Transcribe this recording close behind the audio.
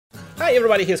Hi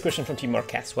everybody, here's Christian from Team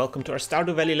Marquez. Welcome to our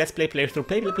Stardew Valley Let's Play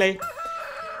playthrough play.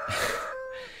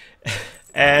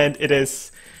 And it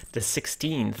is the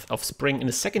 16th of spring in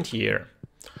the second year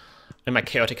in my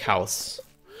chaotic house.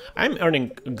 I'm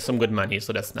earning some good money,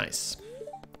 so that's nice.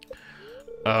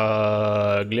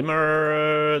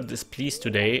 Glimmer displeased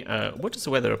today. What is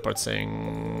the weather report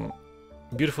saying?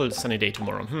 Beautiful sunny day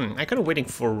tomorrow. I'm kind of waiting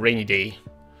for a rainy day.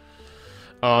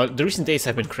 The recent days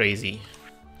have been crazy.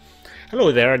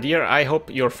 Hello there, dear. I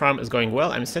hope your farm is going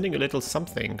well. I'm sending you a little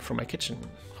something from my kitchen.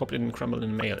 Hope it didn't crumble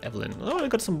in mail, Evelyn. Oh, I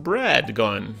got some bread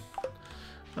going.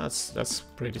 That's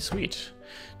pretty sweet.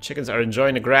 Chickens are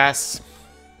enjoying the grass.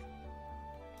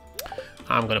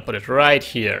 I'm gonna put it right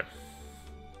here.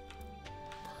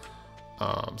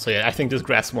 So yeah, I think this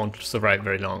grass won't survive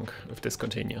very long if this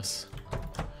continues.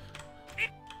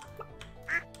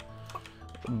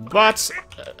 But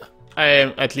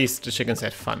at least the chickens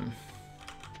had fun.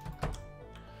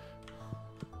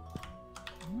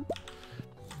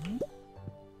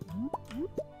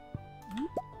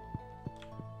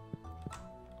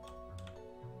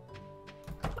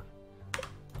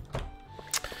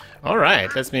 All right,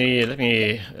 let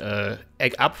me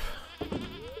egg up.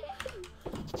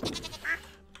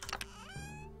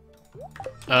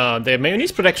 The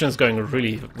mayonnaise production is going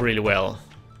really well.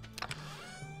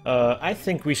 I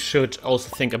think we should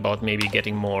also think about maybe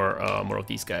getting more of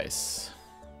these guys.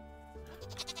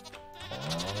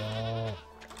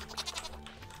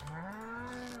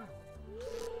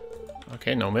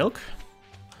 Okay, no milk.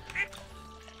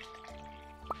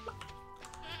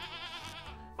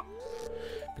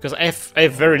 Because I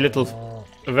have very little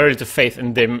faith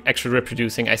in them actually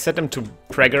reproducing. I set them to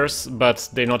preggers, but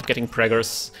they're not getting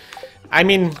preggers. I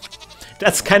mean,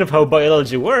 that's kind of how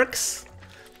biology works.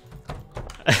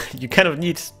 You kind of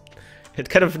need...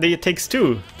 It takes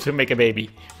two to make a baby.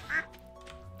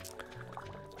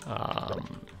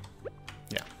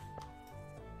 Yeah.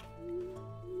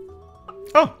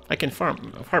 Oh, I can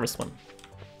harvest one.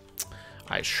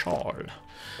 I shall.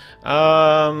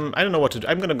 I don't know what to do.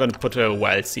 I'm gonna put a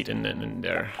wild seed in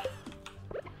there.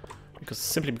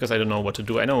 Simply because I don't know what to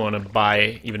do. I don't want to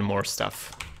buy even more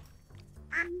stuff.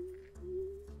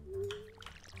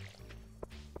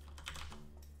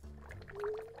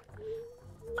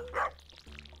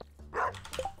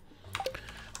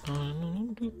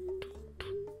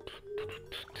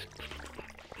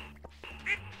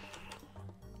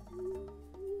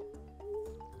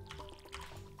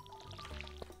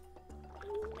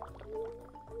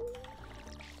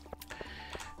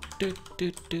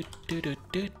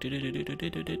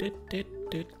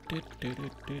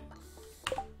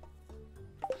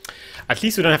 At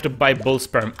least we don't have to buy bull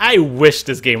sperm. I wish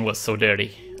this game was so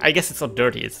dirty. I guess it's not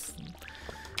dirty, it's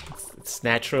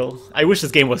natural. I wish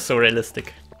this game was so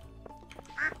realistic.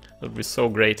 It would be so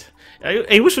great.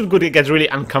 I wish it could get really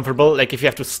uncomfortable, like if you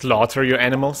have to slaughter your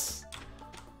animals.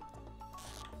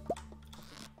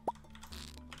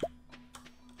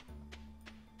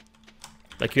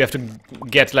 Like you have to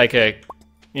get like a,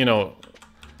 you know,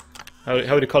 how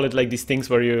do you call it, like these things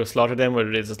where you slaughter them,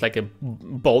 where it's just like a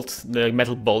bolt, the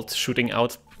metal bolt shooting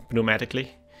out pneumatically.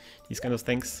 These kind of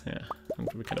things, yeah, it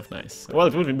would be kind of nice. Well,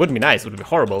 it wouldn't be nice, it would be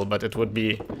horrible, but it would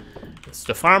be, it's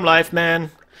the farm life, man.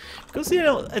 Because, you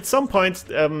know, at some point,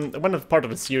 one of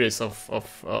the series of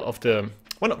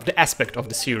the aspect of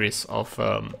the series of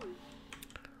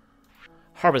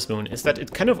Harvest Moon is that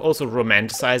it kind of also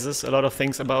romanticizes a lot of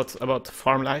things about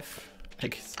farm life,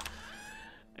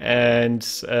 and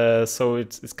so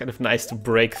it's kind of nice to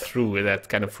break through that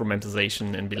kind of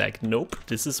romanticization and be like, nope,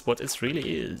 this is what it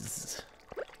really is.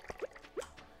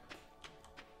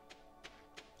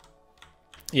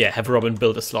 Yeah, have Robin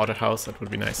build a slaughterhouse, that would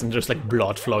be nice, and there's like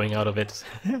blood flowing out of it.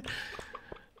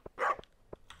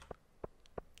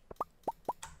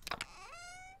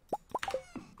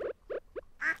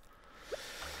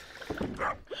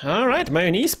 Alright,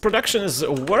 mayonnaise production is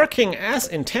working as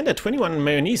intended. 21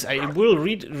 mayonnaise. I will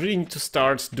really need to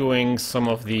start doing some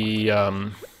of the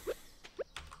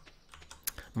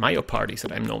Mayo parties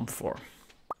that I'm known for.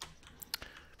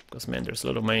 Because, man, there's a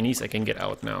lot of mayonnaise I can get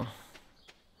out now.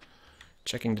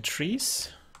 Checking the trees.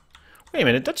 Wait a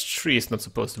minute, that tree is not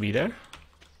supposed to be there.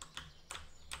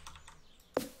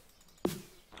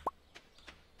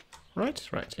 Right,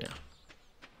 yeah.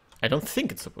 I don't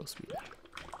think it's supposed to be there.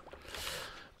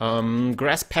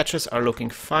 Grass patches are looking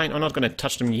fine. I'm not gonna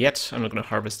touch them yet. I'm not gonna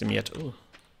harvest them yet. Oh,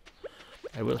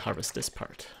 I will harvest this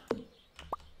part.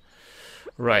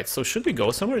 Right, so should we go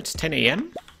somewhere? It's 10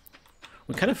 AM?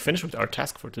 We kind of finished with our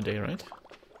task for today, right?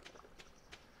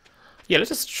 Yeah, let's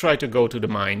just try to go to the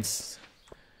mines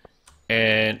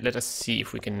And let us see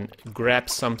if we can grab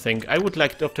something. I would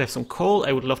like to have some coal.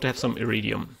 I would love to have some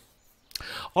iridium.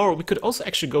 Or we could also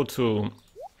actually go to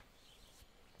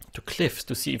Cliffs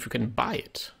to see if we can buy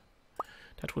it.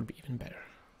 That would be even better.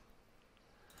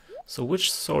 So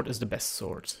which sword is the best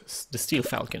sword? The Steel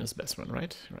Falcon is the best one,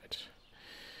 right? Right.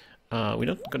 We're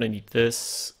not gonna need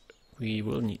this. We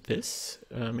will need this.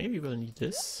 Maybe we'll need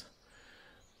this.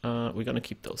 We're gonna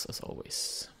keep those as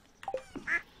always.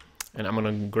 And I'm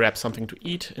gonna grab something to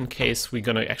eat in case we're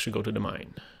gonna actually go to the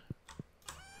mine.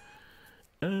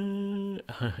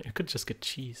 I could just get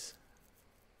cheese.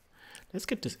 Let's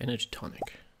get this energy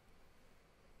tonic.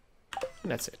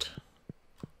 And that's it.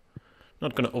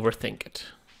 Not gonna overthink it.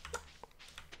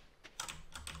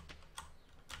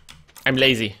 I'm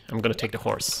lazy. I'm gonna take the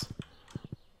horse.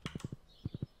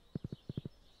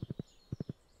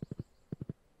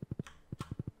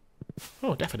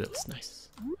 Oh, daffodils. Nice.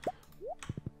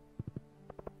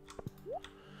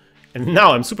 And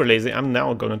now I'm super lazy. I'm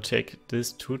now gonna take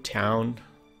this to town.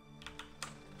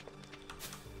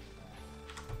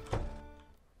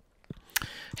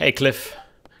 Hey,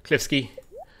 Cliffski.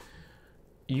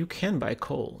 You can buy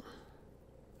coal.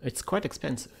 It's quite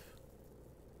expensive.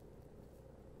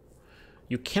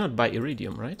 You cannot buy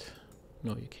iridium, right?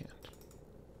 No, you can't.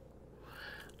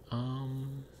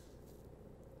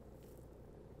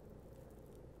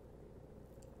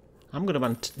 I'm gonna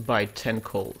want to buy 10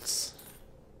 coals.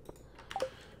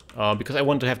 Because I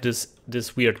want to have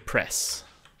this weird press.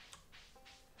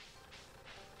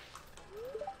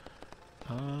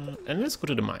 And let's go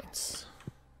to the mines.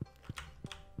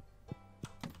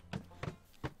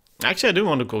 Actually, I do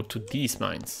want to go to these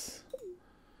mines.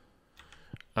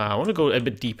 I want to go a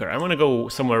bit deeper. I want to go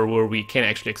somewhere where we can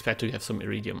actually expect to have some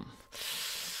iridium.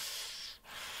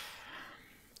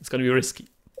 It's gonna be risky.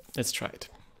 Let's try it.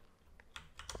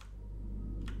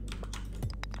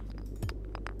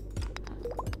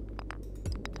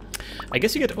 I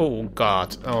guess you get... Oh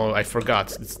god. Oh, I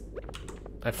forgot.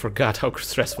 I forgot how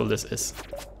stressful this is.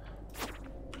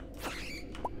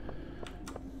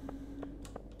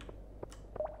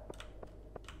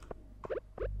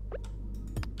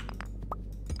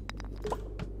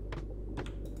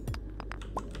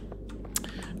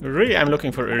 Really, I'm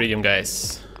looking for iridium,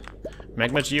 guys.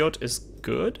 Magma geode is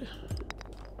good.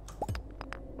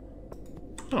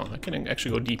 Oh, I can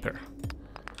actually go deeper.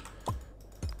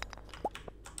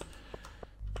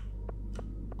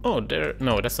 Oh, there...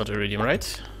 No, that's not iridium,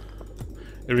 right?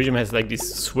 Iridium has like these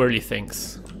swirly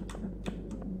things.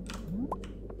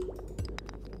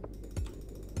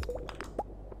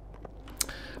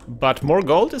 But more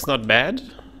gold is not bad.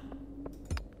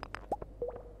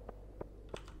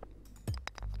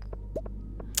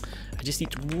 I just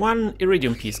need one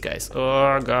iridium piece, guys.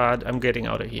 Oh god, I'm getting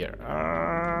out of here.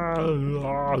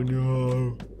 Oh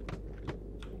no.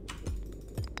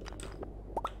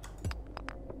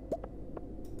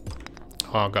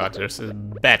 Oh god, there's a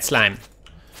bad slime.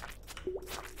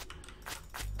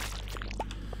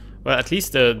 Well, at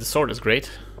least the sword is great.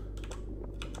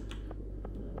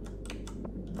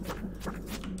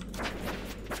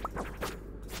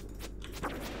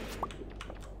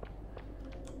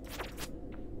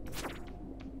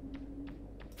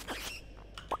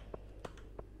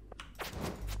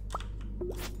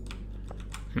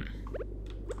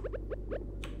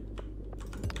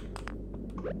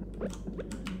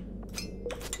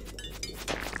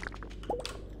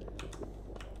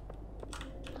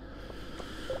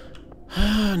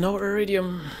 No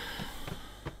iridium.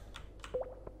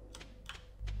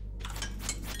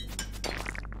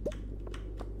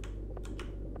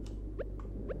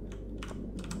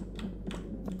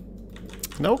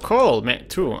 No coal, man,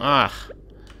 too. Ah.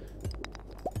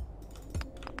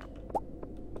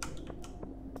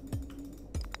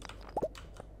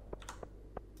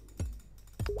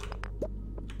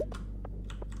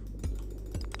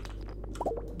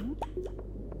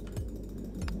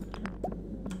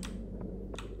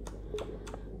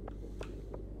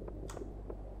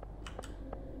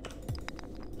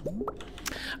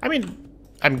 I mean,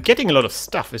 I'm getting a lot of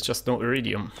stuff, it's just no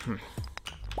iridium.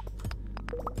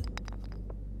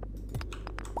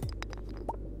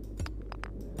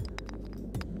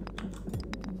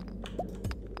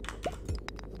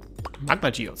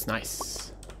 Magma geodes,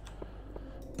 nice.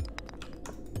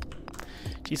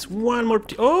 Just one more.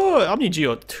 Oh, Omni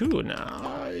geode too,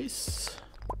 nice.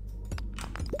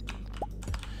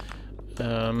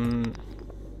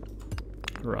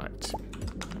 Right.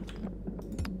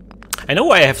 I know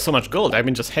why I have so much gold. I've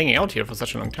been just hanging out here for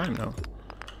such a long time now.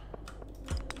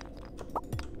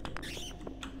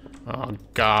 Oh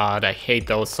god, I hate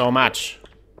those so much.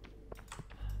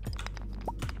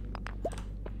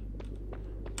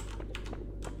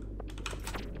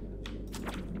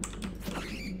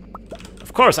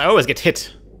 Of course, I always get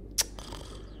hit.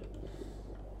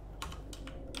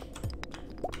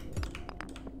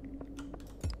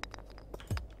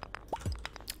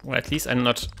 Well, at least I'm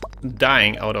not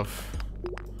dying out of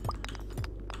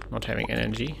not having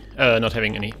energy. Not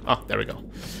having any. Oh, there we go.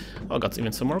 Oh, got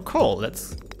even some more coal.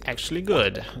 That's actually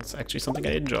good. That's actually something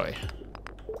I enjoy.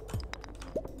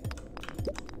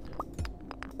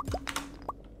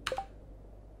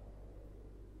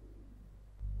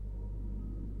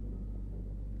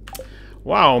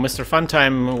 Wow, Mr.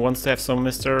 Funtime wants to have some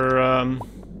Mr.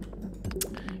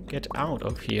 Get out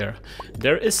of here.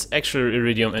 There is actually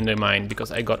iridium in the mine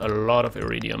because I got a lot of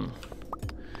iridium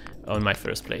on my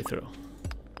first playthrough.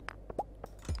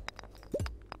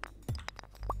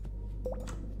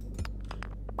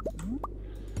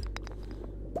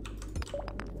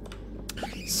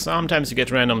 Sometimes you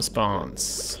get random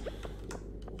spawns.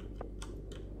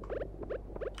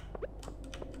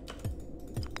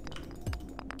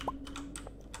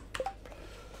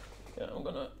 Yeah, I'm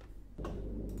gonna...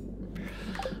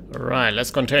 Alright, let's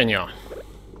continue.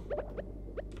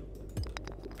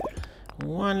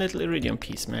 One little iridium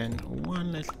piece, man.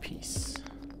 One little piece.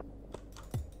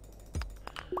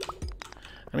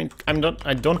 I mean, I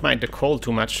don't mind the coal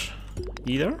too much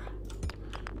either.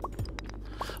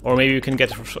 Or maybe you can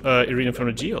get iridium from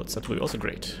the geodes. That would be also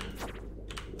great.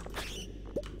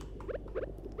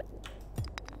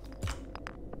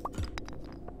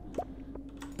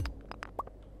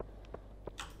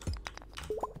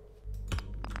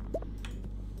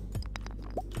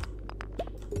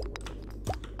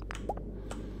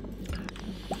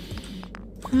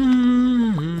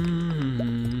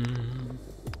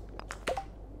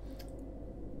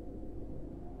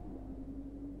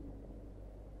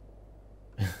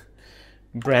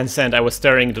 Brand Sand, I was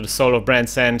staring into the soul of Brand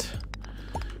Sand.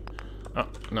 Oh,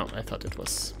 no, I thought it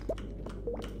was...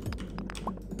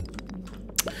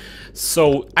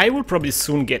 So, I will probably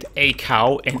soon get a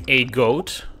cow and a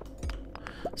goat.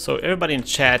 So, everybody in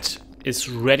chat is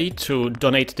ready to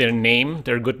donate their name,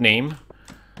 their good name,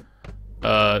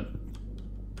 to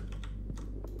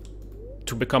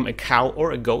become a cow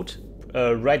or a goat.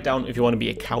 Write down if you want to be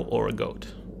a cow or a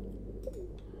goat.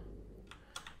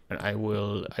 And I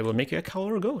will make you a cow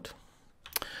or a goat.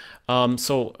 Yeah,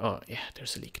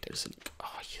 there's a leak, there's a leak.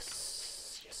 Oh,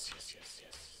 yes, yes, yes, yes,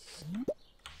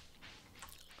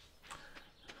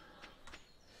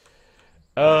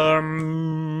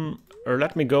 yes.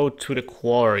 Let me go to the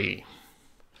quarry.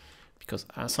 Because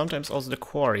sometimes also the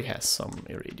quarry has some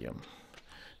iridium.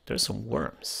 There's some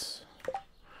worms.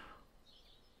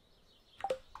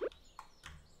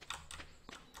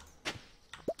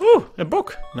 Ooh, a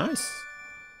book, nice.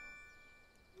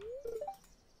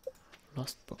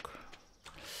 Lost book.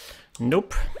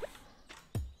 Nope.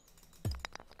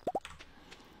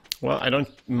 Well, I don't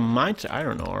mind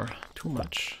iron ore too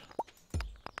much.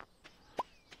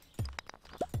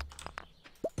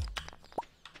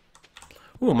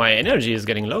 Ooh, my energy is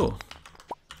getting low.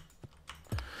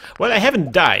 Well, I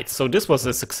haven't died, so this was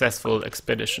a successful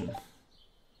expedition.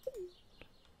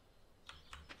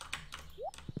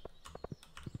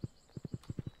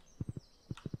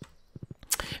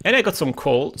 And I got some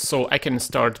coal, so I can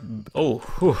start... Oh,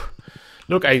 whew.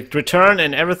 Look, I return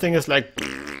and everything is like...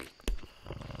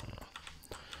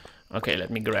 Okay,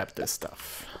 let me grab this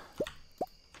stuff.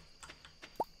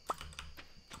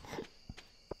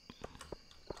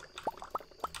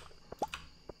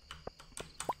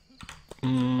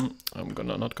 I'm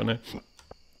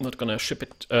not gonna ship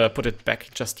it, put it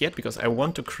back just yet because I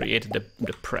want to create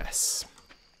the press.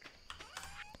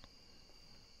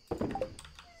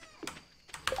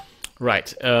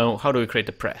 Right, how do we create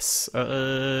the press?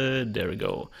 There we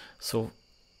go. So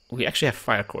we actually have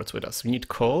fire quartz with us. We need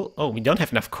coal. Oh, we don't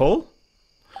have enough coal?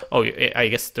 Oh, I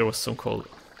guess there was some coal.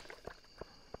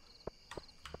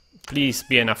 Please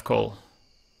be enough coal.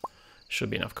 Should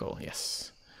be enough coal,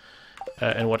 yes.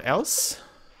 And what else?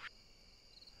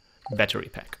 Battery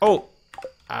pack. Oh!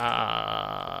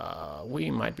 We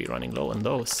might be running low on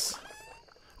those.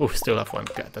 Oh, still have one.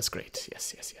 God, that's great.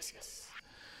 Yes, yes, yes, yes.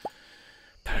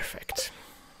 Perfect.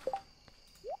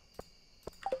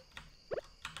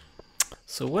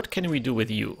 So what can we do with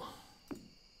you?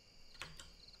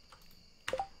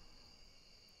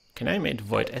 Can I make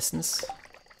void essence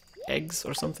eggs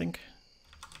or something?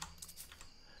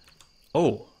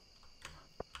 Oh,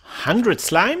 100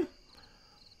 slime?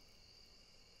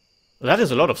 That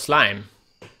is a lot of slime.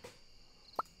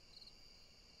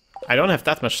 I don't have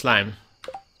that much slime.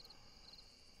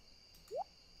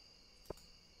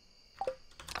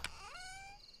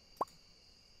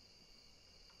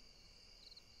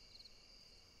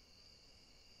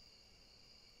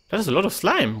 That is a lot of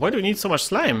slime. Why do we need so much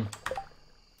slime?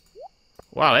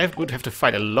 Wow, I would have to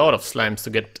fight a lot of slimes to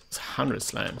get 100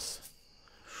 slimes.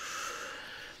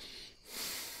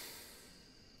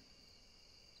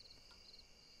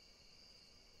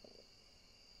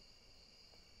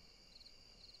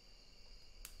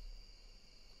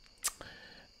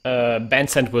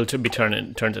 Bansand will be turned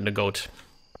into goat.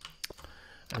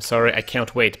 I'm sorry, I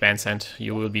can't wait, Bansand.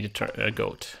 You will be the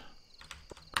goat.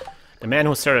 The man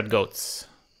who stared at goats.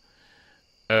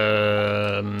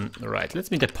 Right, let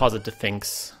me deposit the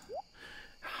things.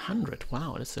 100,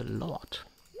 wow, that's a lot.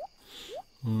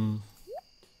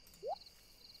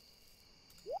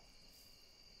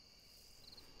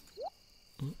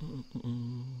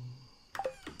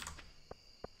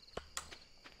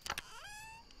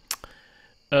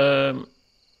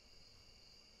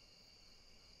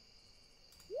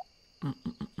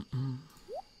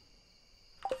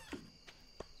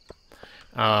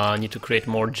 I need to create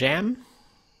more jam.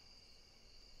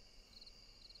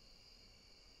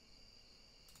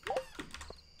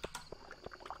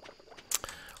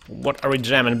 What are we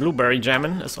jamming? Blueberry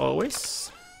jamming, as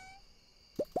always.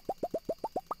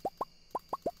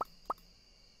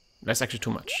 That's actually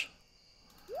too much.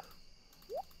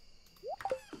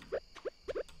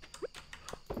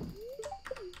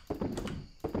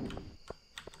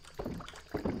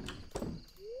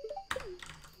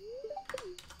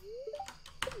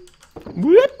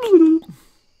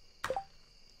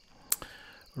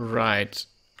 Right.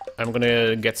 I'm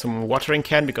gonna get some watering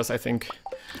can because I think...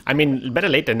 I mean, better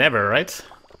late than never, right?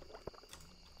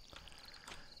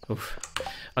 Oof.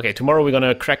 Okay, tomorrow we're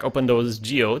gonna crack open those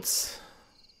geodes.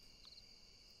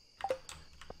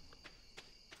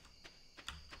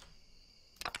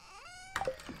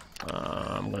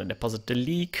 I'm gonna deposit the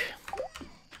leek.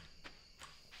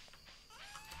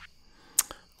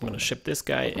 I'm gonna ship this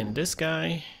guy and this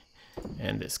guy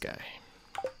and this guy.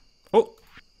 Oh,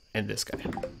 and this guy.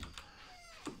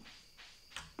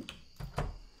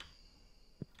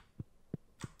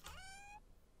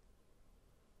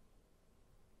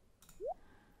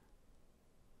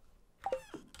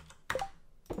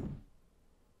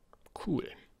 Cool.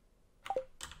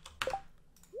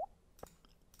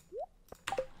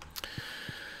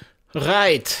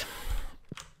 Right.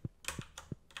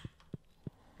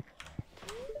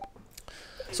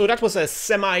 So that was a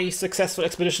semi-successful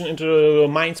expedition into the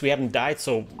mines. We haven't died,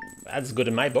 so that's good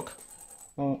in my book.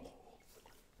 We're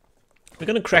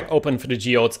gonna crack open for the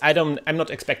geodes. I'm not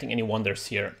expecting any wonders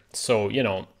here, so you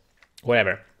know,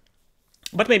 whatever.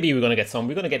 But maybe we're gonna get some.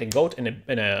 We're gonna get a goat and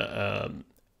a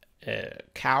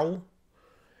cow,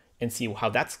 and see how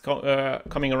that's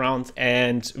coming around.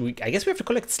 And I guess we have to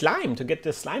collect slime to get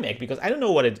the slime egg, because I don't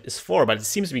know what it is for, but it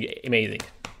seems to be amazing.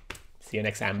 See you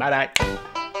next time. Bye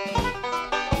bye.